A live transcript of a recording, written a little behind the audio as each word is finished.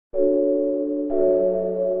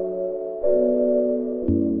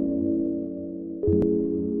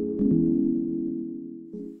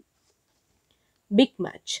Big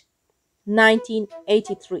Match,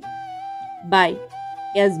 1983, by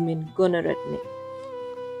Yasmin Goonaratne.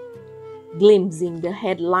 Glimpsing the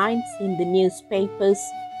headlines in the newspapers,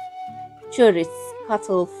 tourists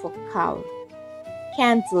scuttle for cover,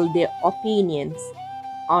 cancel their opinions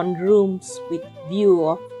on rooms with view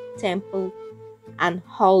of temple and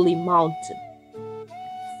holy mountain,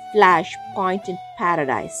 flash point in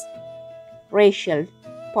paradise, racial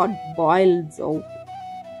pot boils over,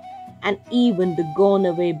 and even the gone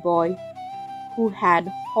away boy who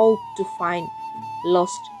had hoped to find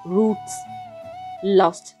lost roots,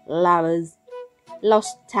 lost lovers,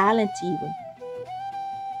 lost talent even,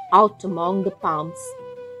 out among the palms,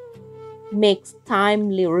 makes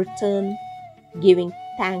timely return, giving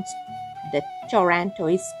thanks that Toronto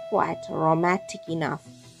is quite romantic enough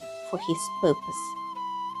for his purpose.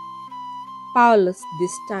 Powerless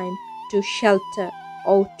this time to shelter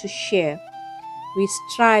or to share, we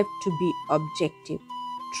strive to be objective,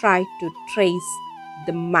 try to trace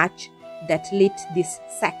the match that lit this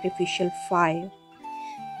sacrificial fire,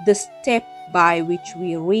 the step by which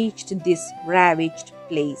we reached this ravaged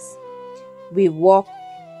place. We walk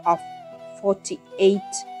of 48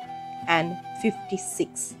 and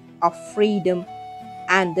 56 of freedom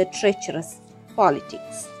and the treacherous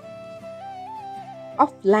politics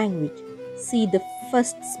of language. See the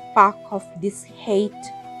first spark of this hate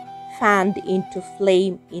fanned into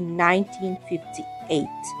flame in 1958,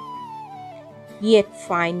 yet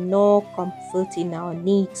find no comfort in our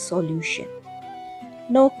neat solution,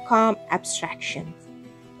 no calm abstraction,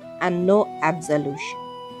 and no absolution.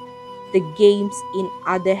 The games in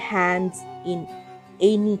other hands in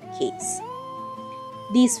any case.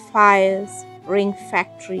 These fires ring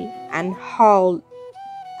factory and howl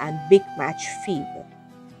and big match fever,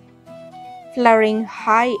 flaring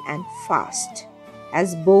high and fast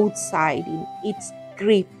as both side in its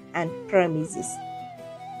grip and premises.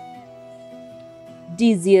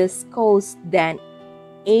 Dizzier scores than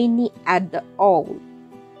any at the all.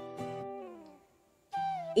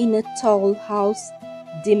 In a tall house,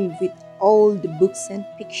 dim with old books and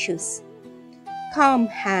pictures, calm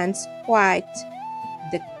hands quiet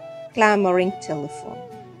the clamoring telephone.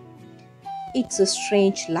 It's a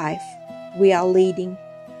strange life we are leading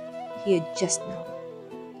here just now.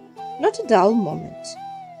 Not a dull moment.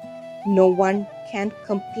 No one can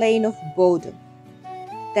complain of boredom,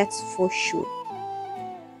 that's for sure.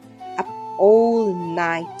 Up all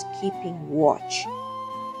night keeping watch,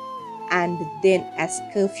 and then as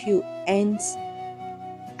curfew ends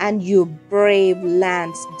and your brave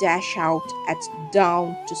lambs dash out at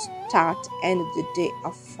dawn to start another day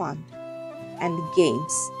of fun and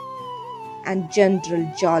games and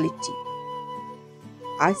general jollity,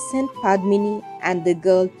 I sent Padmini and the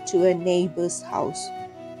girl to a neighbor's house.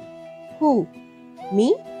 Who?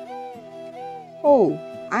 Me? Oh,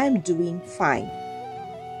 I'm doing fine.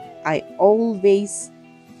 I always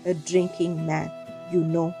a drinking man, you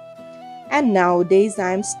know, and nowadays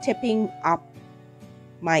I'm stepping up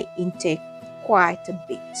my intake quite a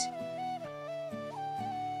bit.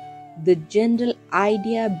 The general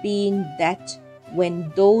idea being that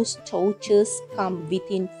when those torches come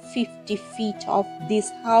within 50 feet of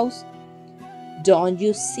this house, don't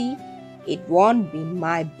you see, it won't be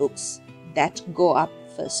my books that go up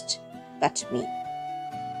first, but me.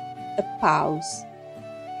 A pause.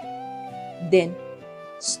 Then,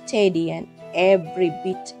 steady and every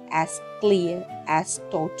bit as clear as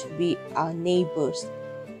thought we are neighbors,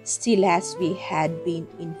 still as we had been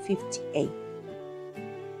in 58.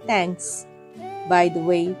 Thanks, by the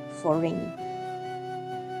way, for ringing.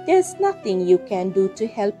 There's nothing you can do to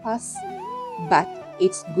help us, but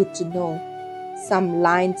it's good to know some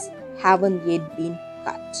lines haven't yet been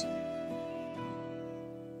cut.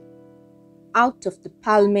 Out of the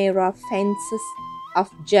Palmyra fences of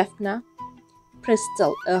Jaffna,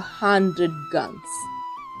 pistol 100 guns.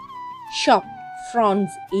 Sharp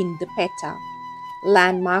fronts in the Peta,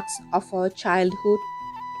 landmarks of our childhood,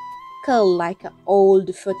 curl like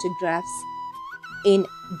old photographs in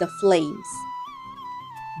the flames.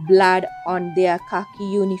 Blood on their khaki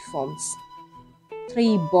uniforms.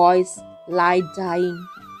 3 boys lie dying.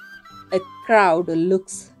 A crowd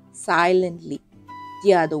looks silently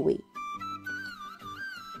the other way.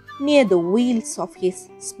 Near the wheels of his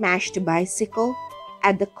smashed bicycle,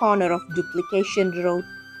 at the corner of Duplication Road,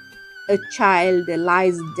 a child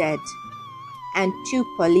lies dead, and 2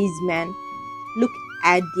 policemen look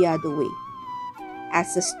at the other way,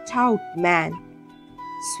 as a stout man,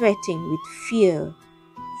 sweating with fear,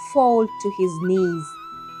 falls to his knees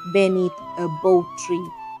beneath a bow tree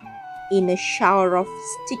in a shower of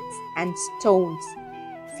sticks and stones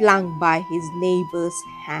flung by his neighbor's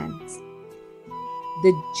hands.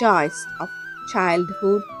 the joys of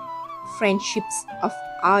childhood, friendships of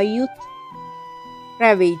our youth,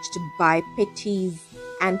 ravaged by petties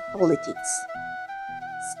and politics.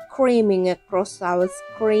 Screaming across our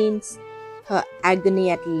screens, her agony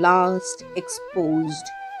at last exposed.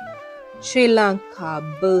 Sri Lanka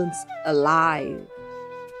burns alive.